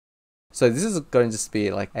So this is going to just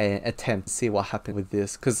be like an attempt to see what happened with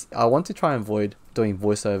this, because I want to try and avoid doing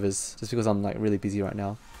voiceovers just because I'm like really busy right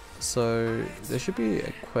now. So there should be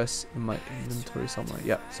a quest in my inventory somewhere.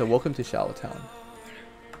 Yeah, so welcome to Shower Town.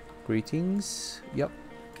 Greetings. Yep.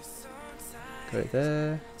 Go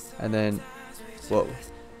there. And then, whoa.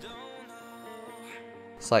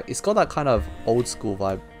 It's like, it's got that kind of old school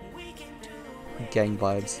vibe. Gang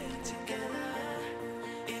vibes.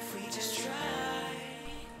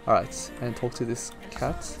 Alright, and talk to this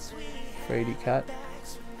cat. Frady cat.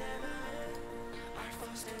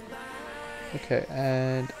 Okay,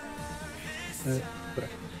 and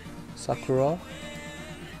Sakura.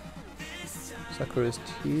 Sakura's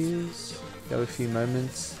tears. You have a few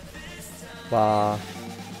moments. Wow.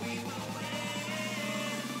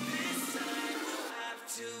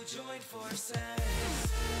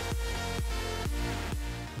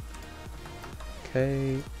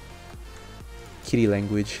 Okay. Kitty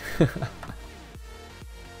language.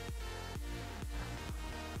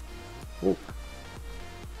 Oh,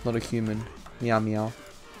 not a human. Meow meow.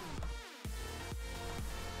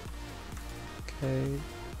 Okay.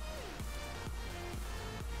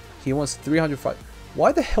 He wants 300 fried.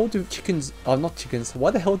 Why the hell do chickens? Oh, not chickens.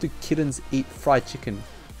 Why the hell do kittens eat fried chicken?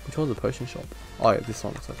 Which one's a potion shop? Oh yeah, this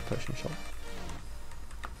one looks like a potion shop.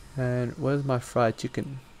 And where's my fried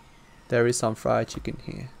chicken? There is some fried chicken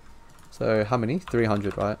here. So how many?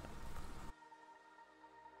 300, right?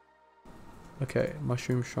 Okay,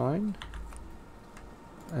 mushroom shrine.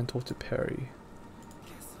 And talk to Perry.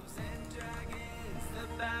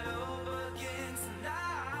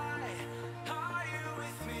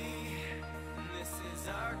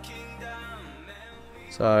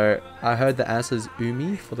 So I heard the answer is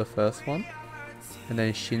Umi for the first one, and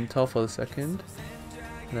then Shinto for the second,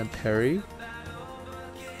 and then Perry,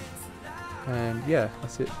 and yeah,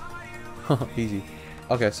 that's it. Easy.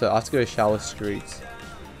 Okay, so I have to go to Shower Streets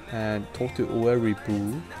and talk to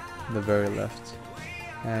Ueribu on the very left,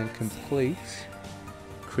 and complete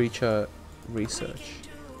creature research.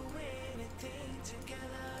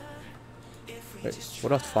 Wait, what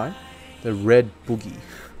do I have to find? The red boogie,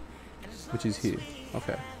 which is here.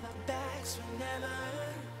 Okay.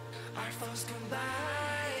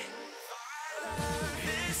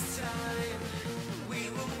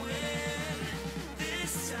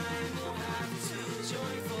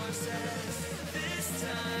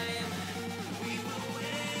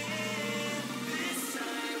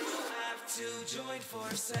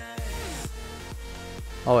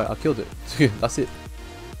 Oh wait, I killed it. That's it.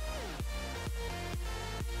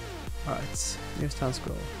 Alright, nearest town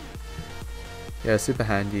scroll. Yeah, super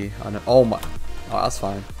handy. I know. Oh my. Oh, that's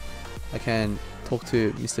fine. I can talk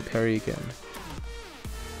to Mr. Perry again.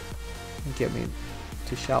 And get me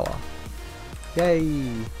to shower.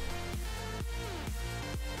 Yay!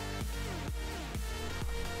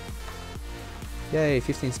 Yay,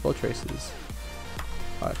 15 spell traces.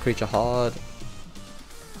 Alright, creature hard.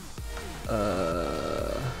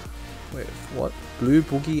 Wait, what? Blue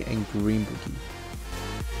boogie and green boogie.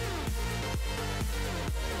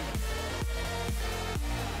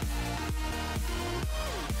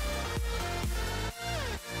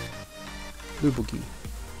 Blue boogie.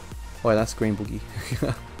 Oh, wait, that's green boogie.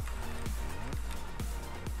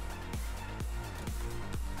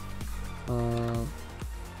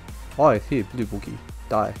 Oh, here, blue boogie.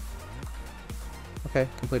 Die. Okay,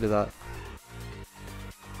 completed that.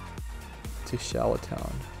 To Shower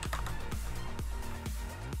Town.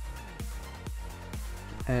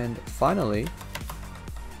 And finally,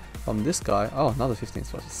 from this guy, oh, another 15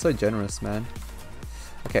 spots. It's so generous, man.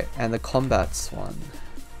 Okay, and the combats one.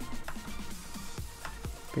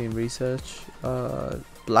 Being research.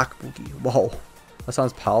 Black boogie. Whoa, that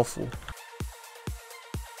sounds powerful.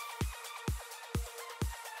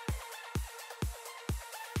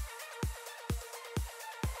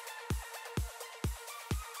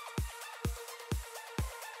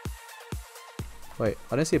 Wait,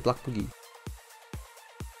 I don't see a black boogie.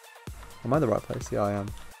 Am I in the right place? Yeah, I am.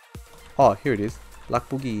 Oh, here it is. Black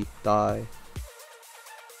boogie, die.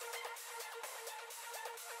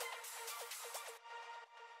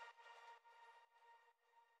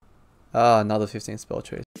 Ah, another 15 spell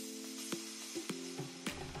trace.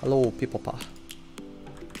 Hello, Pipopa.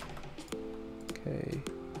 Okay.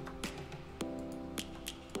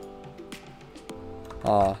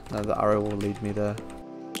 Ah, now the arrow will lead me there.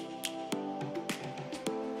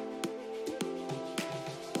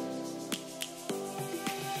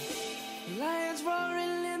 Lions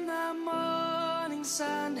roaring in the morning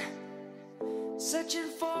sun, searching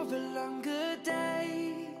for a longer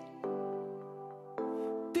day.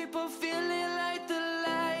 People feeling like the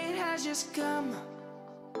light has just come,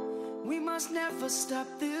 We must never stop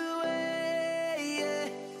the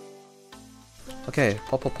way. Okay,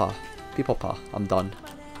 Popopa. Pipopa. I'm done.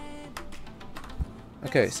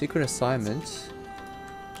 Okay, secret assignment.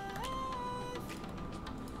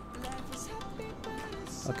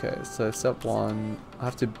 Okay, so step 1, I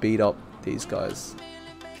have to beat up these guys.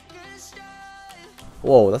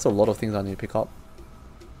 Whoa, that's a lot of things I need to pick up.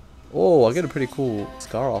 Oh, I get a pretty cool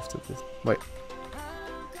scar after this. Wait.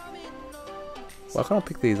 Why can't I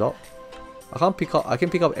pick these up? I can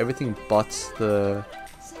pick up everything but the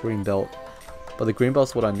green belt. But the green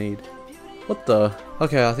belt's what I need. What the?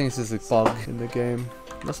 Okay, I think this is a bug in the game.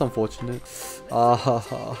 That's unfortunate.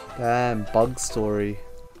 Damn, bug story.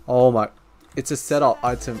 Oh my, it's a setup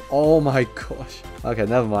item. Oh my gosh. Okay,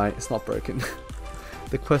 never mind, it's not broken.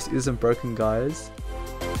 The quest isn't broken, guys.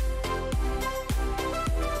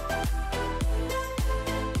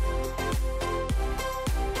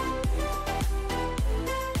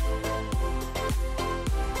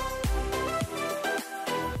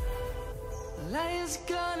 Lion's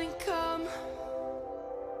gonna come.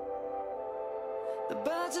 The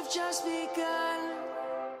birds have just begun.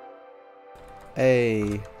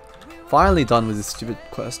 Hey, finally done with this stupid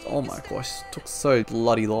quest. Oh my gosh, it took so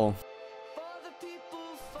bloody long.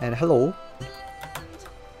 And hello.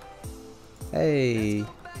 Hey,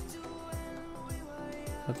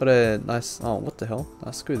 I got a nice. Oh, what the hell?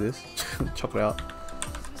 Screw this. Chuck it out.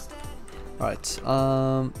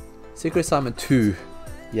 Alright. Secret assignment 2.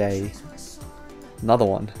 Yay. Another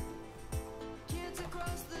one.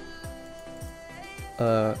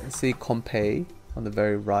 See Compay on the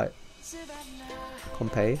very right.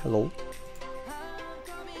 Compay, hello.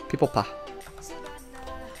 People pa.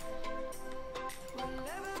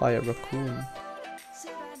 Fire raccoon.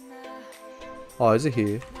 Oh, is it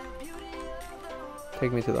here?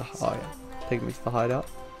 Take me to the take me to the hideout.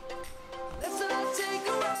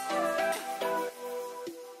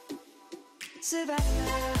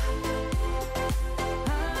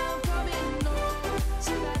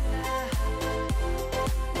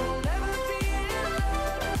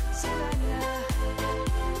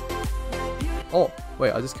 Oh,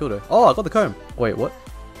 wait, I just killed her. Oh, I got the comb. Wait, what?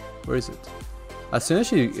 Where is it? As soon as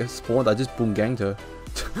she spawned, I just boom ganged her.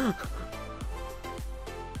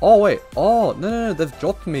 Oh, wait. Oh, no, they've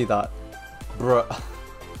dropped me that. Bruh.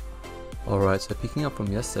 Alright, so picking up from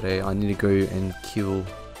yesterday, I need to go and kill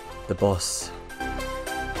the boss.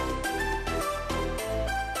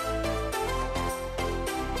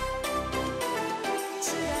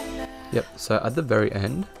 Yep, so at the very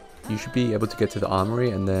end, you should be able to get to the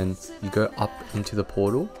armory and then you go up into the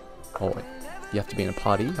portal. Oh wait, you have to be in a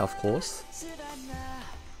party, of course.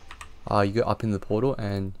 You go up in the portal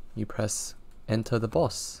and you press enter the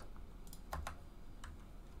boss.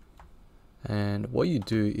 And what you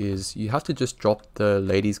do is you have to just drop the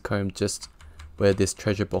lady's comb just where this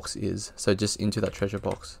treasure box is. So just into that treasure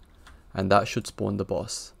box. And that should spawn the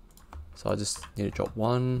boss. So I just need to drop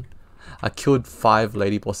one. I killed 5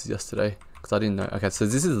 lady bosses yesterday because I didn't know. Okay, so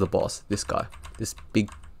this is the boss, this guy, this big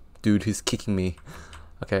dude who's kicking me.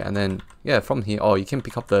 Okay, and then yeah, from here, oh, you can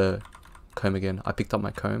pick up the comb again. I picked up my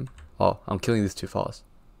comb. Oh, I'm killing this too fast.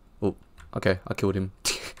 Oh, okay, I killed him.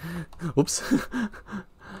 Oops.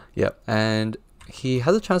 Yep, and he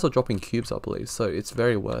has a chance of dropping cubes, I believe, so it's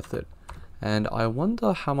very worth it. And I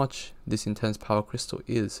wonder how much this intense power crystal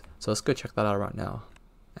is. So let's go check that out right now.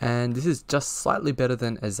 And this is just slightly better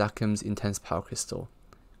than Azakim's intense power crystal.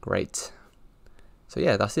 Great. So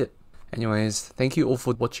yeah, that's it. Anyways, thank you all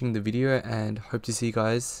for watching the video and hope to see you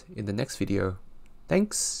guys in the next video.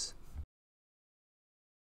 Thanks.